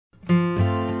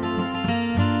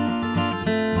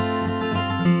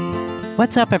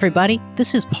What's up, everybody?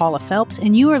 This is Paula Phelps,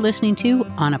 and you are listening to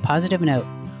On a Positive Note,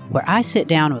 where I sit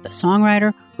down with a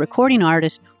songwriter, recording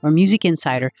artist, or music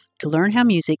insider to learn how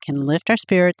music can lift our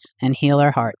spirits and heal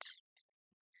our hearts.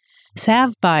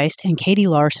 Sav Beist and Katie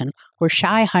Larson were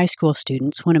shy high school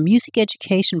students when a music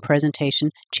education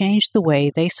presentation changed the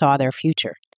way they saw their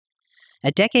future.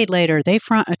 A decade later, they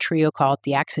front a trio called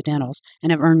The Accidentals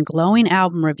and have earned glowing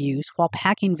album reviews while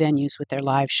packing venues with their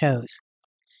live shows.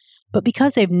 But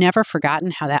because they've never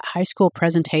forgotten how that high school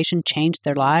presentation changed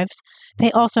their lives,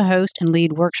 they also host and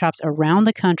lead workshops around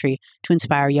the country to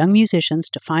inspire young musicians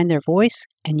to find their voice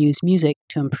and use music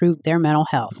to improve their mental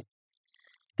health.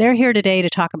 They're here today to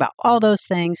talk about all those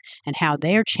things and how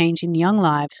they are changing young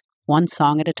lives one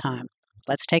song at a time.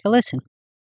 Let's take a listen.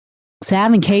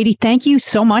 Sav and Katie, thank you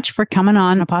so much for coming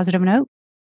on A Positive Note.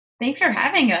 Thanks for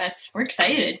having us. We're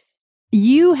excited.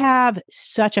 You have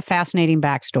such a fascinating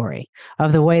backstory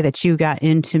of the way that you got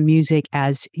into music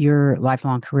as your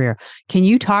lifelong career. Can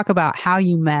you talk about how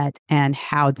you met and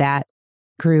how that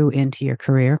grew into your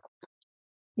career?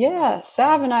 Yeah,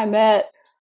 Sav and I met,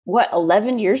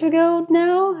 11 years ago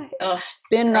now? It's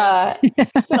been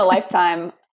a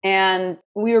lifetime. And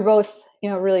we were both,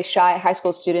 really shy high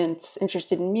school students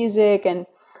interested in music. And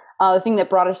the thing that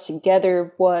brought us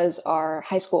together was our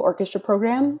high school orchestra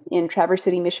program in Traverse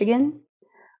City, Michigan.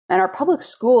 And our public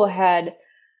school had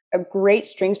a great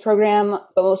strings program,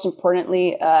 but most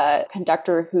importantly, a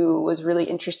conductor who was really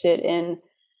interested in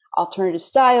alternative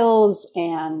styles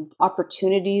and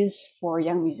opportunities for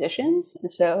young musicians. And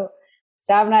so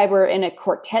Sav and I were in a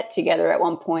quartet together at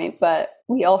one point, but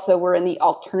we also were in the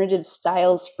Alternative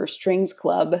Styles for Strings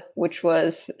Club, which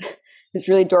was this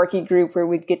really dorky group where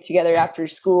we'd get together after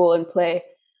school and play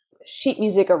sheet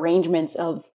music arrangements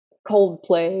of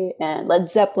Coldplay and Led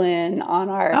Zeppelin on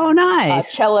our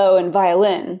cello and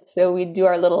violin. So we'd do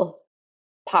our little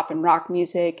pop and rock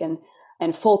music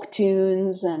and folk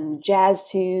tunes and jazz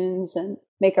tunes and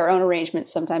make our own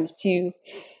arrangements sometimes too.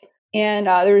 And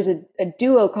there was a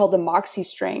duo called the Moxie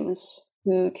Strings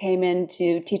who came in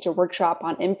to teach a workshop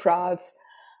on improv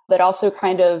that also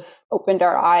kind of opened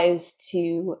our eyes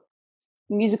to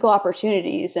musical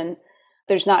opportunities. And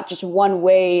there's not just one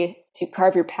way to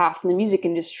carve your path in the music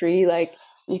industry. Like,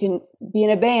 you can be in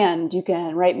a band, you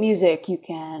can write music, you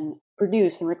can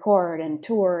produce and record and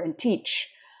tour and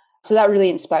teach. So that really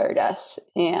inspired us.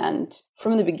 And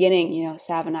from the beginning,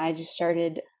 Sav and I just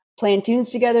started playing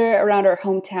tunes together around our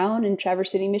hometown in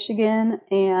Traverse City, Michigan,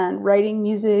 and writing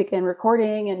music and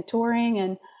recording and touring.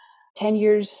 And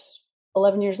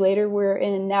 11 years later, we're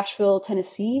in Nashville,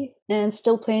 Tennessee, and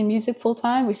still playing music full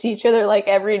time. We see each other like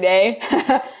every day.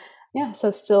 Yeah,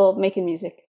 so still making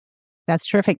music. That's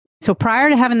terrific. So prior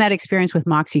to having that experience with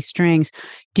Moxie Strings,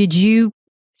 did you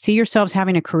see yourselves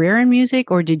having a career in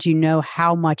music, or did you know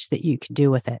how much that you could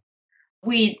do with it?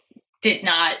 We did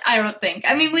not, I don't think.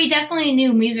 I mean, we definitely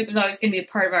knew music was always going to be a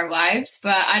part of our lives,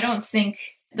 but I don't think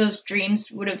those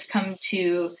dreams would have come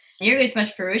to nearly as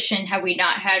much fruition had we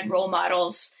not had role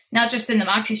models, not just in the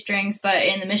Moxie Strings, but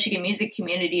in the Michigan music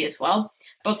community as well.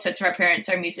 Both sets of our parents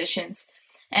are musicians.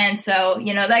 And so,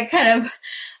 that kind of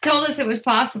told us it was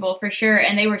possible for sure.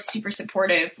 And they were super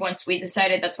supportive once we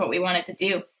decided that's what we wanted to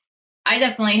do. I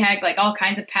definitely had all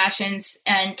kinds of passions,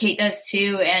 and Kate does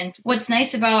too. And what's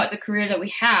nice about the career that we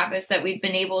have is that we've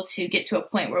been able to get to a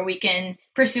point where we can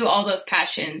pursue all those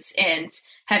passions and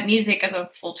have music as a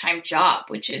full-time job,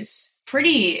 which is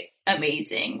pretty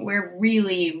amazing. We're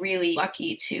really, really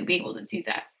lucky to be able to do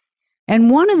that.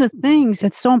 And one of the things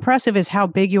that's so impressive is how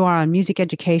big you are on music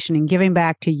education and giving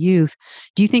back to youth.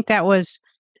 Do you think that was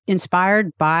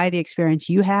inspired by the experience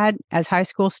you had as high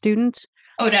school students?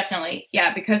 Oh, definitely.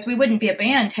 Yeah, because we wouldn't be a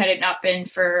band had it not been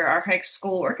for our high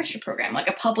school orchestra program, like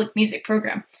a public music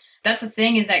program. That's the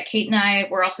thing, is that Kate and I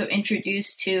were also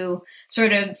introduced to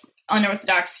sort of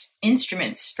unorthodox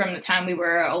instruments from the time we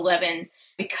were 11,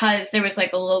 because there was a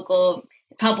local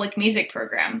public music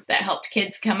program that helped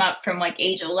kids come up from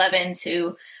age 11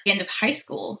 to the end of high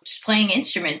school, just playing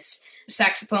instruments,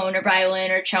 saxophone or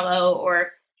violin or cello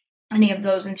or any of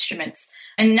those instruments.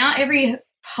 And not every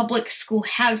public school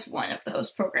has one of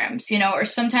those programs, or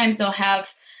sometimes they'll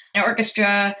have an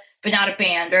orchestra but not a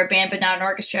band, or a band but not an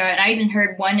orchestra. And I even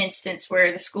heard one instance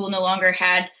where the school no longer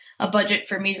had a budget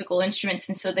for musical instruments,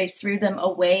 and so they threw them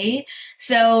away.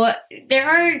 So there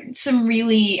are some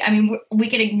really, we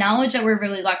can acknowledge that we're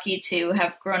really lucky to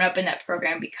have grown up in that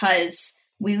program, because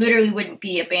we literally wouldn't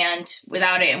be a band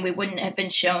without it, and we wouldn't have been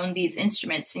shown these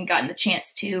instruments and gotten the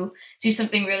chance to do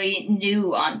something really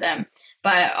new on them.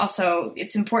 But also,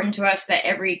 it's important to us that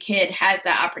every kid has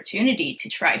that opportunity to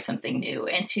try something new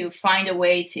and to find a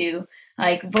way to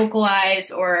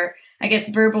vocalize or I guess,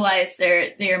 verbalize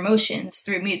their emotions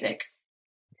through music.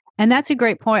 And that's a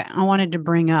great point I wanted to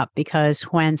bring up, because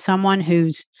when someone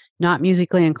who's not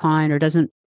musically inclined or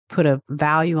doesn't put a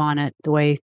value on it the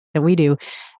way that we do,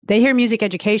 they hear music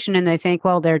education and they think,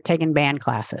 well, they're taking band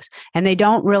classes. And they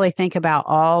don't really think about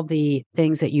all the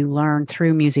things that you learn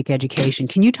through music education.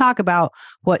 Can you talk about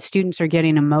what students are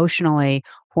getting emotionally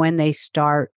when they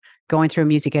start going through a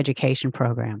music education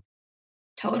program?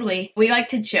 Totally. We like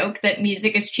to joke that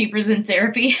music is cheaper than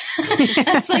therapy.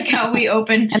 That's like how we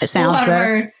open a lot of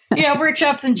our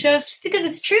workshops and shows, just because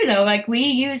it's true though. Like we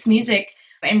use music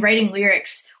in writing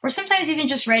lyrics, or sometimes even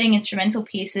just writing instrumental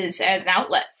pieces as an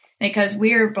outlet, because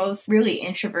we're both really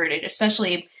introverted,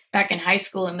 especially back in high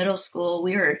school and middle school.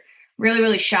 We were really,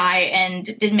 really shy and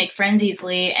didn't make friends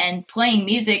easily. And playing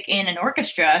music in an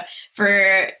orchestra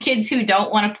for kids who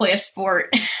don't want to play a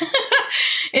sport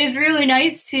is really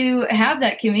nice to have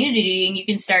that community, and you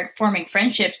can start forming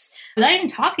friendships without even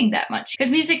talking that much,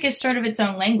 because music is sort of its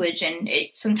own language and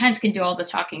it sometimes can do all the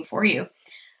talking for you.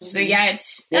 So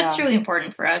that's really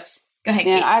important for us. Go ahead,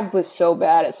 Man, Kate. I was so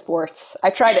bad at sports.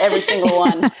 I tried every single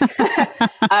one.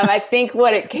 I think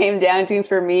what it came down to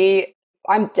for me,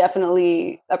 I'm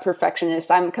definitely a perfectionist.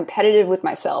 I'm competitive with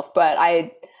myself, but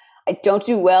I don't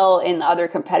do well in other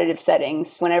competitive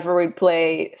settings. Whenever we'd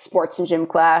play sports in gym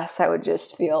class, I would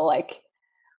just feel like,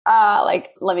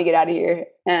 let me get out of here.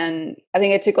 And I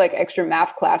think I took like extra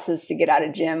math classes to get out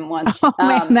of gym once. Oh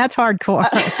man, that's hardcore.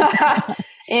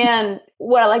 And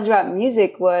what I liked about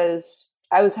music was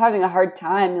I was having a hard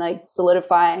time like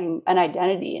solidifying an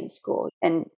identity in school.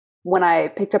 And when I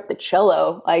picked up the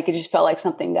cello, like it just felt like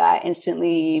something that I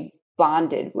instantly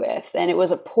bonded with. And it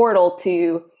was a portal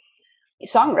to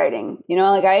songwriting.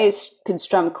 Like I could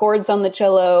strum chords on the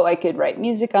cello. I could write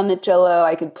music on the cello.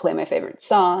 I could play my favorite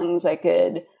songs.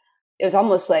 It was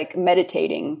almost like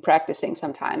meditating, practicing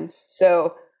sometimes.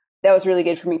 So that was really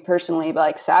good for me personally. But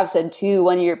like Sav said too,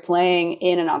 when you're playing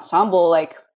in an ensemble,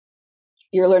 like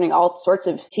you're learning all sorts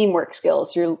of teamwork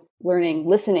skills. You're learning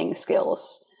listening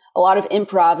skills. A lot of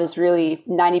improv is really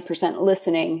 90%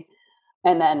 listening.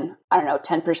 And then,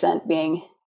 10% being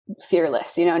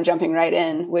fearless, and jumping right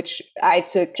in, which I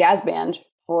took jazz band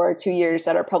for 2 years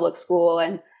at our public school.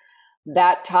 And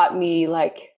that taught me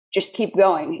like, just keep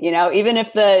going, even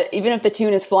if the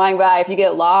tune is flying by, if you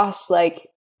get lost, like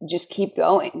just keep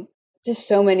going. Just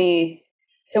so many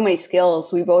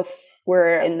skills. We both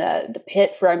were in the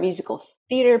pit for our musical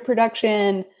theater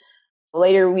production.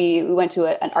 Later, we went to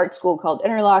an art school called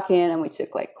Interlochen, and we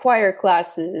took like choir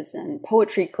classes and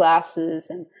poetry classes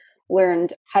and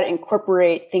learned how to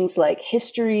incorporate things like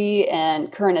history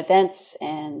and current events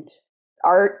and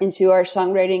art into our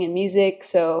songwriting and music.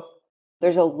 So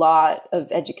there's a lot of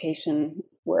education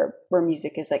where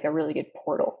music is like a really good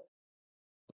portal.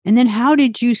 And then how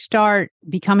did you start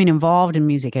becoming involved in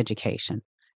music education?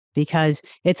 Because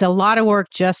it's a lot of work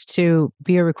just to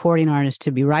be a recording artist,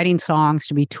 to be writing songs,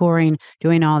 to be touring,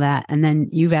 doing all that. And then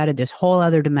you've added this whole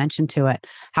other dimension to it.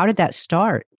 How did that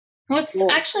start? Well, it's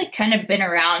actually kind of been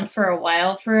around for a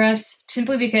while for us,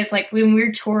 simply because like when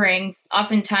we're touring,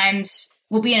 oftentimes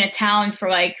we'll be in a town for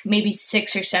like maybe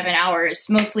 6 or 7 hours,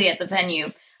 mostly at the venue.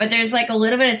 But there's like a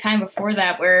little bit of time before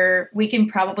that where we can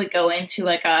probably go into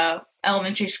like a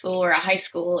elementary school or a high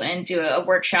school and do a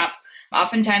workshop.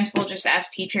 Oftentimes we'll just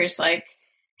ask teachers like,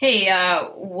 hey,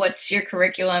 what's your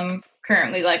curriculum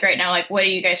currently like right now? Like, what are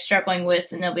you guys struggling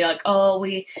with? And they'll be like, oh,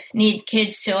 we need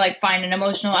kids to like find an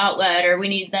emotional outlet, or we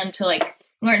need them to like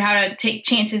learn how to take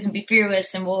chances and be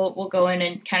fearless. And we'll go in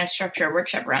and kind of structure a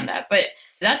workshop around that. But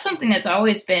that's something that's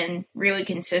always been really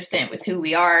consistent with who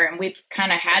we are. And we've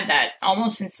kind of had that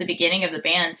almost since the beginning of the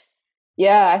band.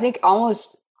 Yeah, I think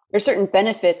almost there's certain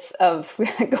benefits of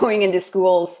going into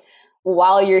schools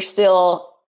while you're still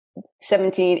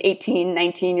 17, 18,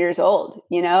 19 years old.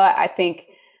 I think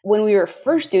when we were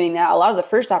first doing that, a lot of the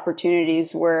first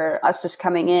opportunities were us just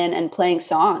coming in and playing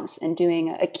songs and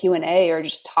doing a Q&A or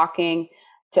just talking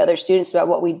to other students about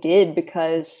what we did,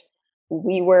 because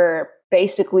we were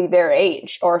basically their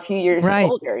age or a few years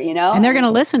older, And they're going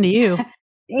to listen to you.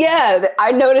 Yeah,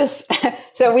 I notice.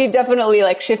 So we've definitely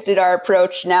like shifted our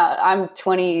approach. Now I'm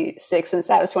 26 and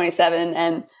Sav was 27,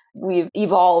 and we've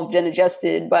evolved and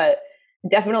adjusted, but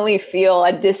definitely feel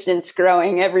a distance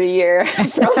growing every year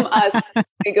from us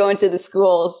to go into the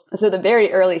schools. So the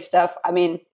very early stuff, I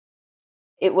mean,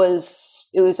 it was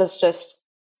us just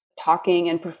talking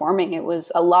and performing. It was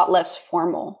a lot less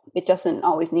formal. It doesn't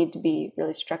always need to be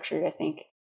really structured, I think.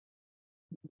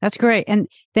 That's great. And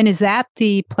then is that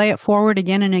the Play It Forward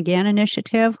Again and Again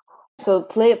initiative? So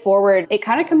Play It Forward, it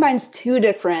kind of combines two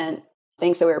different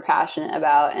things that we were passionate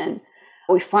about. And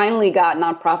We finally got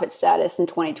nonprofit status in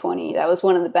 2020. That was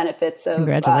one of the benefits of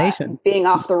Congratulations. Being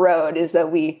off the road, is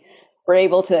that we were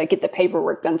able to get the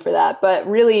paperwork done for that. But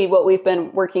really what we've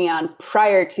been working on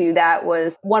prior to that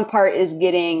was, one part is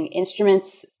getting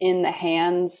instruments in the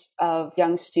hands of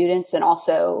young students and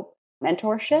also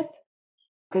mentorship,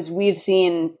 because we've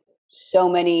seen so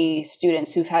many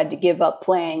students who've had to give up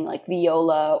playing like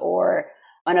viola or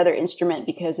another instrument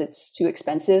because it's too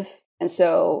expensive. And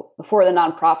so before the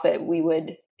nonprofit, we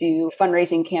would do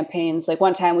fundraising campaigns. Like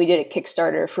one time we did a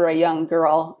Kickstarter for a young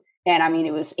girl, and I mean,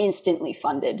 it was instantly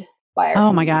funded by our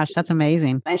Oh my gosh, that's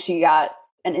amazing. And she got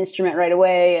an instrument right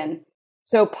away. And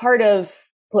so part of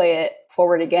Play It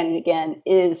Forward Again and Again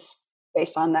is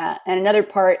based on that. And another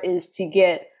part is to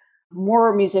get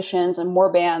more musicians and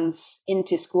more bands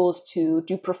into schools to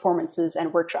do performances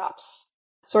and workshops,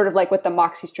 sort of like what the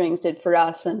Moxie Strings did for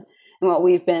us, and what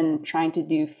we've been trying to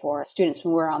do for students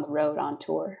when we're on the road on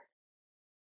tour.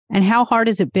 And how hard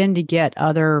has it been to get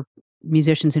other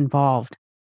musicians involved?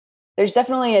 There's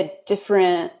definitely a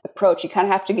different approach. You kind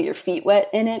of have to get your feet wet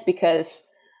in it, because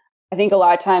I think a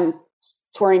lot of time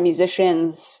touring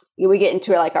musicians, we get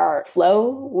into like our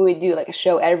flow when we do like a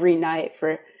show every night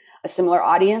for a similar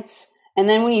audience. And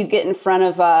then when you get in front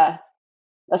of a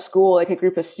school, like a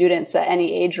group of students at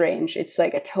any age range, it's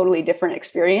like a totally different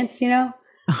experience, you know?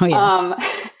 Oh, yeah.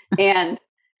 And,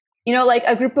 you know, like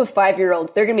a group of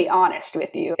 5-year-olds, they're going to be honest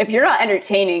with you. If you're not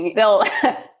entertaining, you'll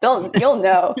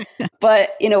know. But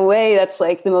in a way, that's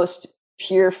like the most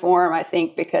pure form, I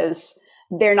think, because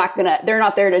they're not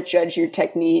there to judge your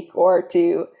technique or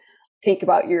to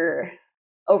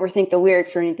overthink the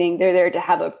lyrics or anything. They're there to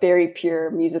have a very pure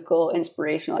musical,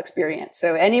 inspirational experience.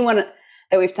 So anyone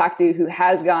that we've talked to who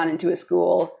has gone into a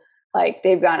school, like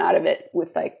they've gone out of it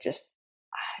with like just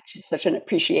such an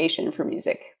appreciation for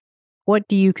music. What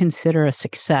do you consider a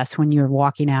success when you're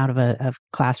walking out of a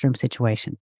classroom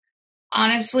situation?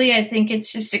 Honestly, I think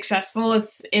it's just successful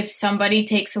if somebody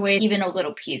takes away even a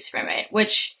little piece from it,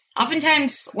 which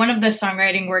oftentimes one of the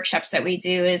songwriting workshops that we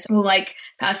do is we'll like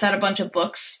pass out a bunch of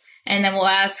books, and then we'll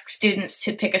ask students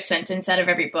to pick a sentence out of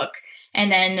every book.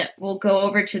 And then we'll go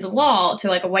over to the wall to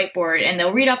like a whiteboard, and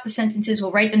they'll read off the sentences,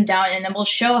 we'll write them down, and then we'll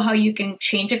show how you can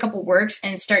change a couple words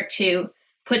and start to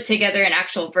put together an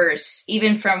actual verse,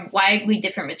 even from widely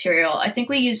different material. I think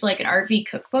we used like an RV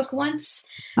cookbook once.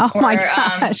 Oh my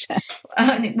gosh.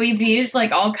 We've used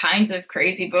like all kinds of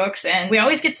crazy books, and we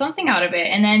always get something out of it.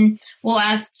 And then we'll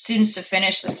ask students to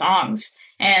finish the songs.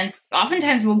 And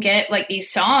oftentimes we'll get like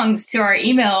these songs to our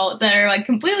email that are like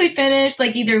completely finished,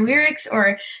 like either lyrics,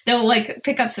 or they'll like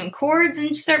pick up some chords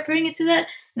and start putting it to that.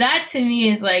 That to me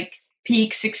is like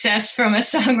peak success from a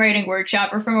songwriting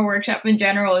workshop, or from a workshop in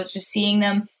general, is just seeing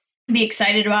them be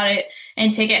excited about it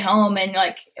and take it home and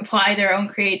like apply their own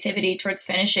creativity towards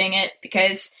finishing it.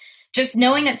 Because just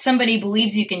knowing that somebody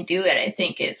believes you can do it, I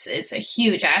think is a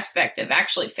huge aspect of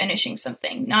actually finishing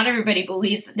something. Not everybody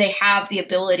believes that they have the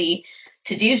ability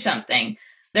to do something.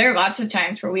 There are lots of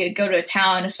times where we would go to a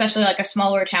town, especially like a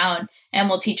smaller town, and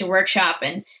we'll teach a workshop,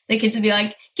 and the kids would be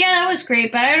like, yeah, that was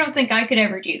great, but I don't think I could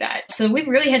ever do that. So we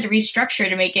really had to restructure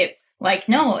to make it like,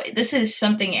 no, this is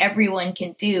something everyone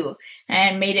can do,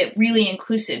 and made it really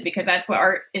inclusive, because that's what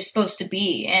art is supposed to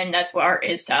be, and that's what art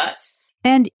is to us.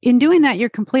 And in doing that, you're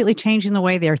completely changing the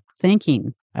way they're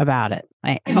thinking about it.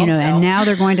 So. And now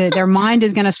their mind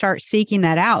is going to start seeking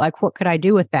that out. Like, what could I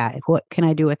do with that? What can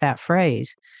I do with that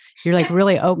phrase? You're like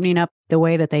really opening up the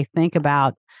way that they think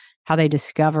about how they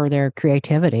discover their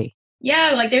creativity.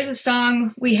 Yeah, like there's a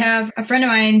song we have, a friend of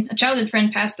mine, a childhood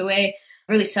friend, passed away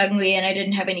really suddenly, and I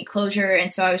didn't have any closure.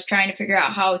 And so I was trying to figure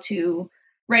out how to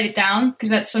write it down, because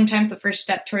that's sometimes the first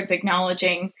step towards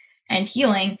acknowledging and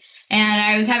healing. And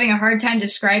I was having a hard time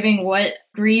describing what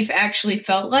grief actually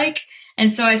felt like.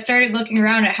 And so I started looking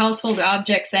around at household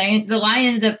objects, and the line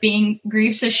ended up being,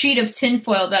 grief's a sheet of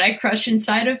tinfoil that I crush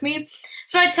inside of me.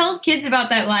 So I tell kids about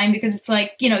that line, because it's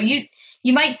like, you know, you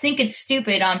might think it's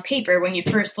stupid on paper when you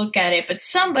first look at it, but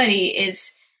somebody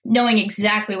is knowing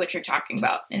exactly what you're talking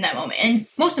about in that moment. And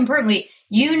most importantly,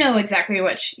 you know exactly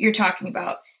what you're talking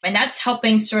about. And that's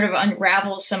helping sort of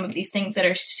unravel some of these things that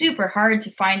are super hard to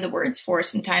find the words for.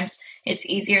 Sometimes it's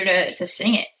easier to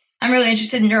sing it. I'm really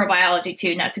interested in neurobiology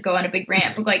too, not to go on a big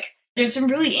rant, but like there's some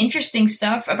really interesting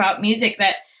stuff about music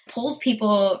that pulls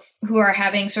people who are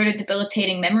having sort of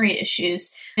debilitating memory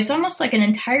issues. It's almost like an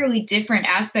entirely different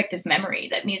aspect of memory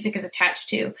that music is attached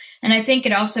to. And I think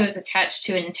it also is attached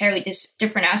to an entirely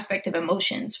different aspect of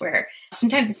emotions, where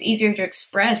sometimes it's easier to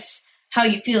express how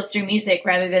you feel through music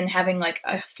rather than having like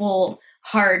a full,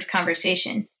 hard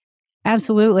conversation.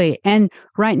 Absolutely. And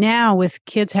right now, with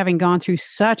kids having gone through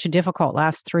such a difficult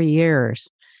last 3 years,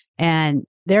 and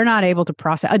they're not able to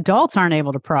process, adults aren't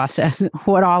able to process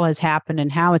what all has happened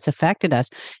and how it's affected us.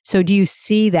 So, do you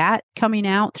see that coming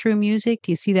out through music?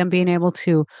 Do you see them being able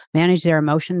to manage their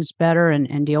emotions better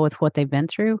and deal with what they've been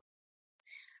through?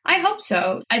 I hope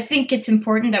so. I think it's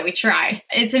important that we try.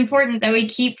 It's important that we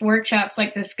keep workshops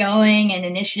like this going and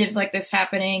initiatives like this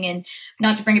happening, and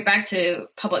not to bring it back to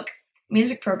public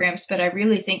music programs, but I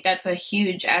really think that's a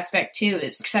huge aspect too,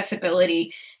 is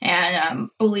accessibility and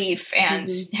belief, and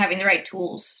having the right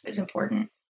tools is important.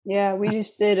 Yeah, we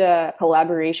just did a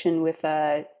collaboration with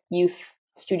a youth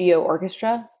studio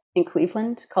orchestra in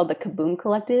Cleveland called the Kaboom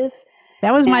Collective.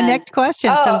 That was my next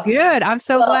question. So good. I'm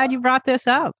so glad you brought this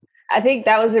up. I think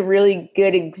that was a really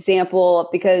good example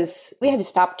because we had to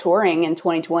stop touring in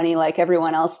 2020 like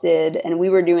everyone else did. And we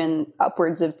were doing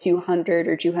upwards of 200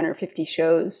 or 250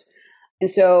 shows. And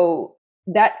so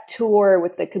that tour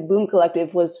with the Kaboom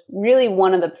Collective was really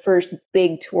one of the first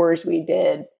big tours we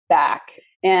did back.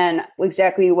 And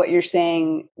exactly what you're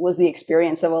saying was the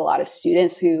experience of a lot of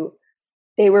students who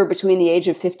they were between the age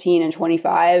of 15 and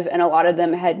 25. And a lot of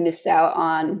them had missed out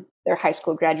on their high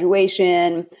school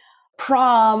graduation,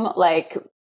 prom, like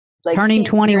turning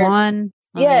 21.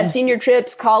 Yeah, senior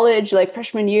trips, college, like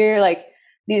freshman year, like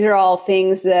these are all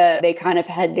things that they kind of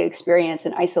had to experience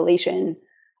in isolation.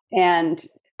 And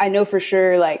I know for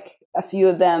sure, like a few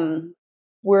of them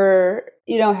were,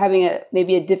 having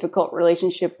maybe a difficult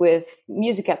relationship with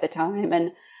music at the time,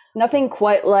 and nothing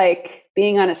quite like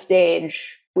being on a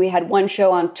stage. We had one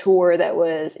show on tour that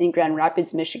was in Grand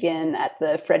Rapids, Michigan at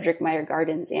the Frederick Meyer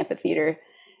Gardens Amphitheater,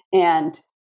 and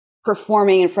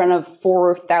performing in front of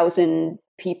 4,000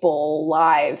 people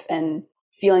live and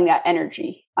feeling that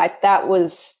energy. That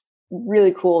was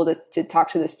really cool to talk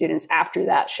to the students after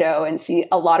that show and see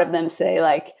a lot of them say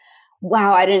like,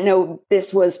 wow, I didn't know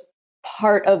this was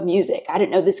part of music. I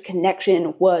didn't know this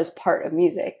connection was part of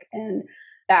music. And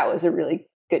that was a really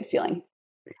good feeling.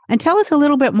 And tell us a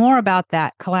little bit more about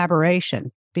that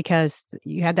collaboration, because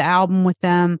you had the album with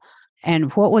them.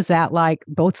 And what was that like,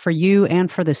 both for you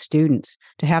and for the students,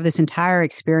 to have this entire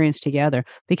experience together?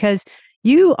 Because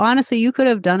you could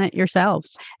have done it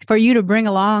yourselves. For you to bring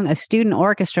along a student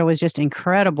orchestra was just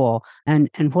incredible. And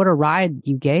what a ride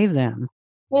you gave them.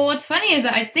 Well, what's funny is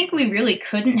I think we really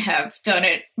couldn't have done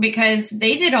it because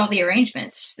they did all the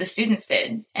arrangements, the students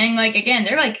did. And again,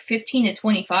 they're 15 to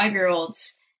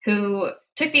 25-year-olds who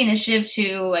took the initiative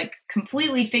to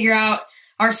completely figure out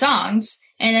our songs,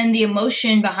 and then the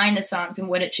emotion behind the songs and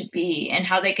what it should be and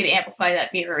how they could amplify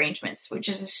that via arrangements, which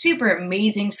is a super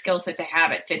amazing skill set to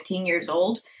have at 15 years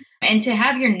old. And to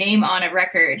have your name on a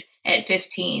record at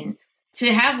 15,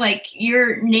 to have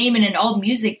your name in an all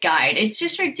music guide, it's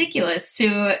just ridiculous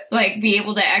to be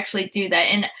able to actually do that.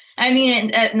 And I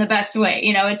mean, in the best way,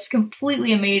 it's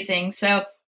completely amazing. So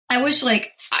I wish I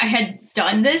had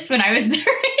done this when I was their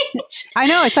age. I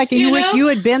know, it's you wish you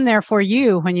had been there for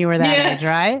you when you were that age,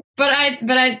 right? But I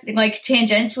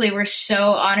tangentially, we're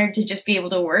so honored to just be able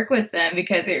to work with them,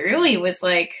 because it really was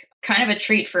kind of a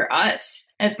treat for us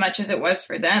as much as it was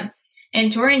for them.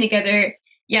 And touring together,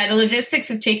 yeah, the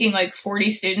logistics of taking 40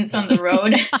 students on the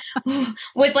road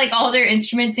with all their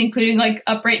instruments, including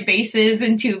upright basses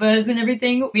and tubas and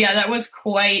everything. Yeah, that was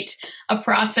quite a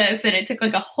process. And it took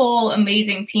a whole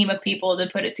amazing team of people to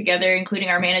put it together, including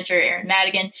our manager, Aaron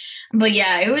Madigan. But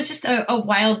yeah, it was just a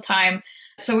wild time.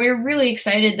 So we were really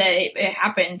excited that it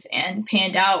happened and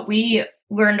panned out. We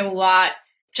learned a lot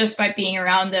just by being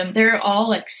around them. They're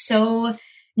all so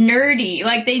nerdy.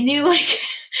 They knew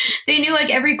they knew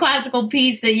every classical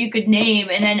piece that you could name,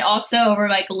 and then also were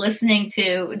listening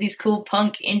to these cool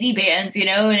punk indie bands, and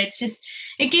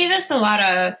it gave us a lot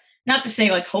of, not to say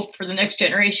hope for the next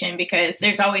generation, because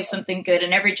there's always something good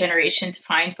in every generation to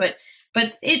find, but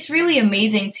it's really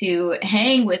amazing to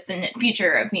hang with the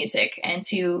future of music and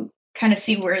to kind of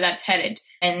see where that's headed.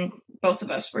 And both of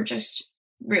us were just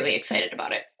really excited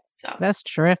about it. So that's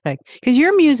terrific, because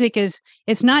your music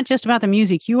it's not just about the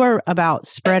music. You are about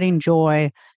spreading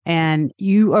joy, and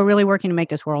you are really working to make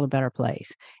this world a better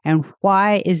place. And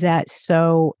why is that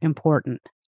so important?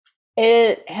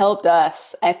 It helped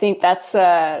us. I think that's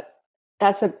a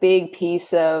big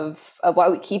piece of why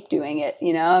we keep doing it.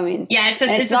 I mean, yeah, it's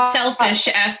a selfish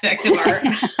aspect of art.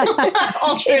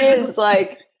 It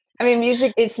is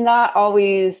music, it's not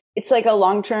always, it's a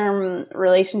long-term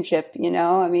relationship,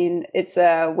 I mean, it's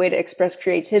a way to express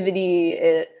creativity.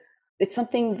 It's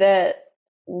something that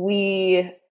we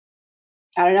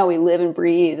live and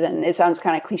breathe, and it sounds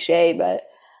kind of cliche, but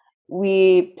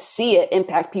we see it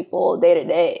impact people day to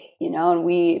day, and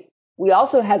we we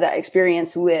also had that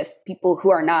experience with people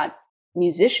who are not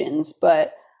musicians,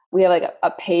 but we have like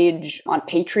a page on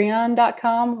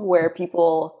patreon.com where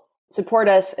people support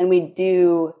us, and we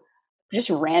do just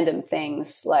random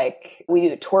things. Like we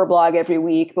do a tour blog every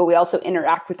week, but we also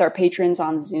interact with our patrons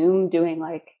on Zoom doing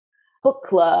like book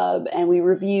club, and we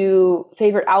review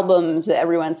favorite albums that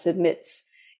everyone submits.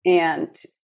 And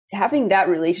having that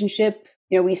relationship,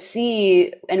 we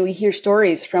see and we hear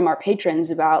stories from our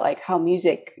patrons about like how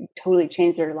music totally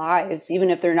changed their lives, even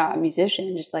if they're not a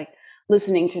musician, just like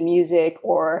listening to music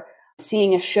or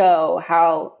seeing a show,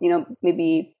 how,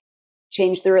 maybe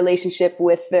change the relationship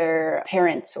with their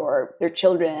parents or their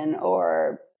children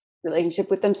or relationship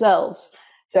with themselves.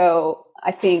 So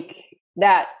I think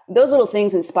that those little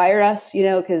things inspire us,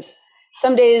 because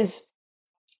some days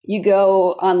you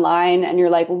go online and you're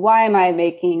like, why am I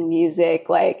making music?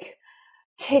 Like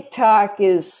TikTok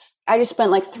I just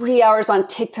spent like 3 hours on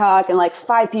TikTok and like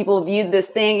 5 people viewed this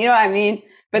thing. You know what I mean?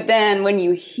 But then when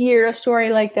you hear a story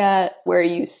like that, where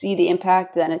you see the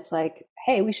impact, then it's like,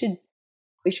 hey, we should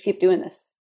keep doing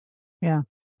this. Yeah.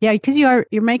 Yeah. Because you're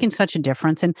making such a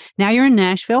difference. And now you're in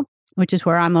Nashville, which is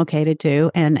where I'm located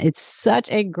too. And it's such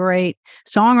a great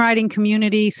songwriting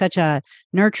community, such a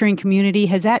nurturing community.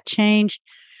 Has that changed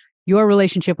your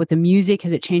relationship with the music?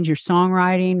 Has it changed your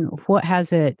songwriting? What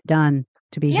has it done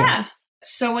to be here?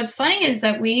 So what's funny is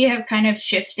that we have kind of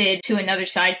shifted to another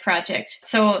side project.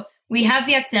 So we have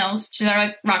the XNLs, which are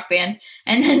like rock bands,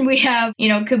 and then we have,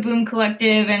 Kaboom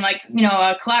Collective and like,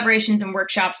 collaborations and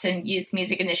workshops and youth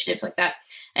music initiatives like that.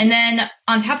 And then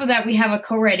on top of that, we have a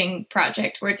co-writing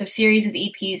project where it's a series of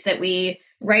EPs that we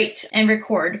write and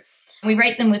record. We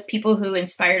write them with people who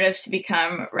inspired us to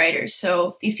become writers.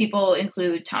 So these people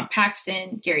include Tom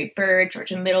Paxton, Gary Bird,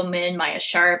 Georgia Middleman, Maya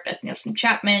Sharp, Beth Nielsen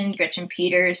Chapman, Gretchen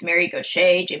Peters, Mary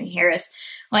Gauthier, Jimmy Harris.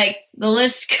 Like the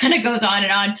list kind of goes on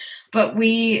and on. But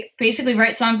we basically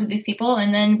write songs with these people,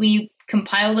 and then we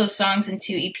compile those songs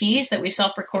into EPs that we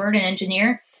self-record and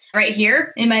engineer right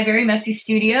here in my very messy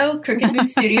studio, Crooked Moon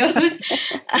Studios.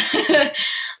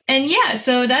 And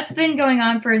so that's been going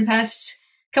on for the past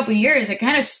couple of years. It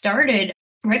kind of started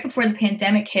right before the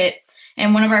pandemic hit,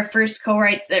 and one of our first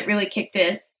co-writes that really kicked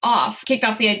off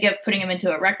the idea of putting them into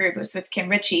a record was with Kim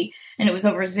Ritchie, and it was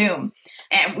over Zoom.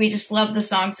 And we just loved the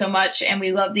song so much, and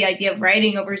we loved the idea of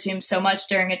writing over Zoom so much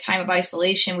during a time of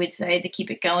isolation. We decided to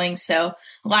keep it going. So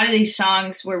a lot of these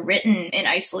songs were written in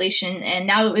isolation, and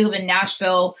now that we live in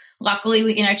Nashville, luckily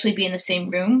we can actually be in the same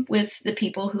room with the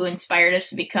people who inspired us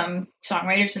to become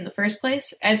songwriters in the first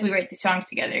place as we write these songs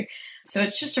together. So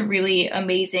it's just a really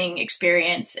amazing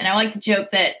experience. And I like to joke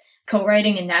that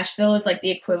co-writing in Nashville is like the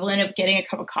equivalent of getting a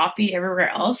cup of coffee everywhere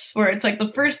else, where it's like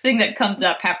the first thing that comes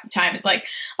up half the time is like,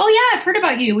 oh yeah, I've heard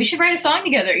about you. We should write a song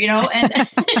together, And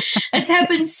it's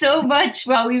happened so much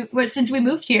since we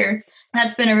moved here.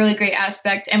 That's been a really great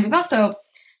aspect. And we've also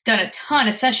done a ton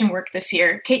of session work this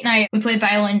year. Kate and I, we play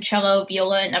violin, cello,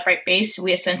 viola, and upright bass.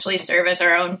 We essentially serve as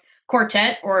our own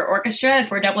quartet or orchestra if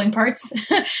we're doubling parts.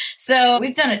 So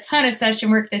we've done a ton of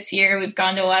session work this year. We've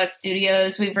gone to a lot of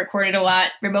studios. We've recorded a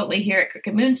lot remotely here at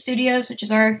Crooked Moon Studios, which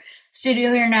is our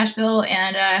studio here in Nashville.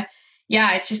 And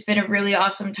it's just been a really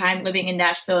awesome time living in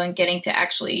Nashville and getting to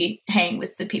actually hang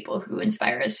with the people who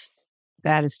inspire us.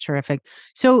 That is terrific.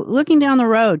 So looking down the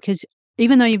road, because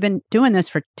even though you've been doing this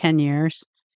for 10 years,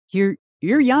 you're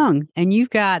young and you've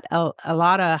got a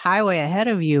lot of highway ahead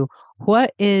of you.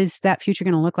 What is that future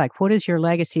going to look like? What is your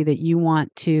legacy that you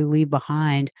want to leave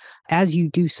behind as you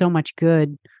do so much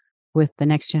good with the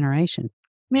next generation?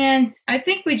 Man, I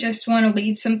think we just want to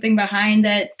leave something behind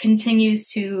that continues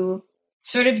to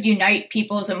sort of unite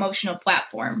people's emotional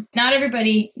platform. Not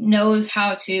everybody knows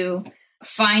how to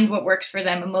find what works for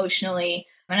them emotionally.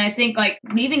 And I think like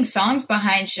leaving songs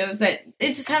behind shows that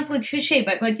it sounds like cliche,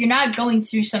 but like you're not going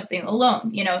through something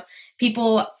alone.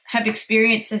 People have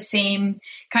experienced the same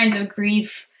kinds of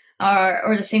grief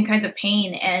or the same kinds of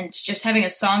pain, and just having a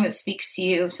song that speaks to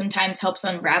you sometimes helps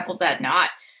unravel that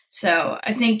knot. So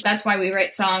I think that's why we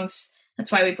write songs.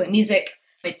 That's why we play music.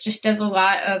 It just does a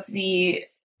lot of the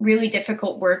really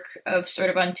difficult work of sort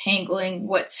of untangling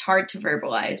what's hard to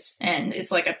verbalize, and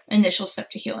is like an initial step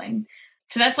to healing.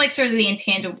 So that's like sort of the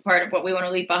intangible part of what we want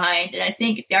to leave behind. And I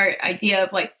think our idea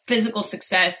of like physical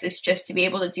success is just to be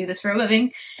able to do this for a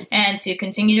living and to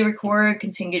continue to record,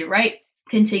 continue to write,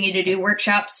 continue to do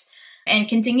workshops, and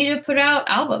continue to put out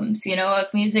albums,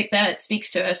 of music that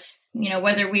speaks to us,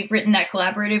 whether we've written that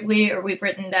collaboratively or we've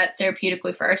written that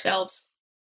therapeutically for ourselves.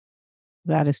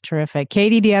 That is terrific.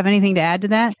 Katie, do you have anything to add to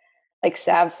that? Like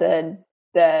Sav said,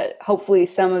 that hopefully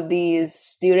some of these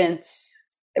students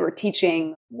that we're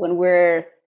teaching, when we're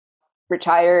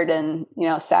retired and,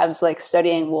 Sav's like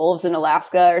studying wolves in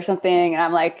Alaska or something. And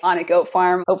I'm like on a goat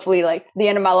farm, hopefully like the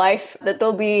end of my life, that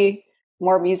there'll be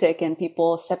more music and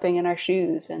people stepping in our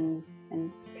shoes and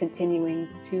continuing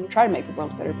to try to make the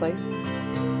world a better place.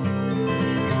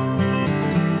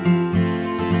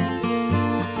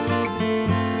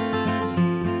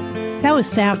 That was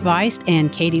Sav Weist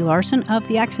and Katie Larson of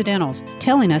The Accidentals,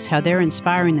 telling us how they're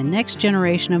inspiring the next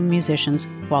generation of musicians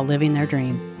while living their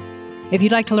dream. If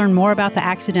you'd like to learn more about The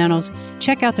Accidentals,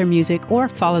 check out their music, or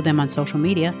follow them on social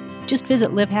media, just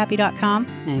visit livehappy.com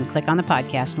and click on the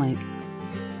podcast link.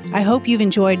 I hope you've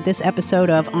enjoyed this episode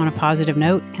of On a Positive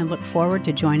Note and look forward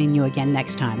to joining you again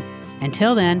next time.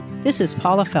 Until then, this is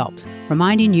Paula Phelps,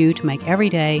 reminding you to make every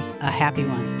day a happy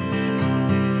one.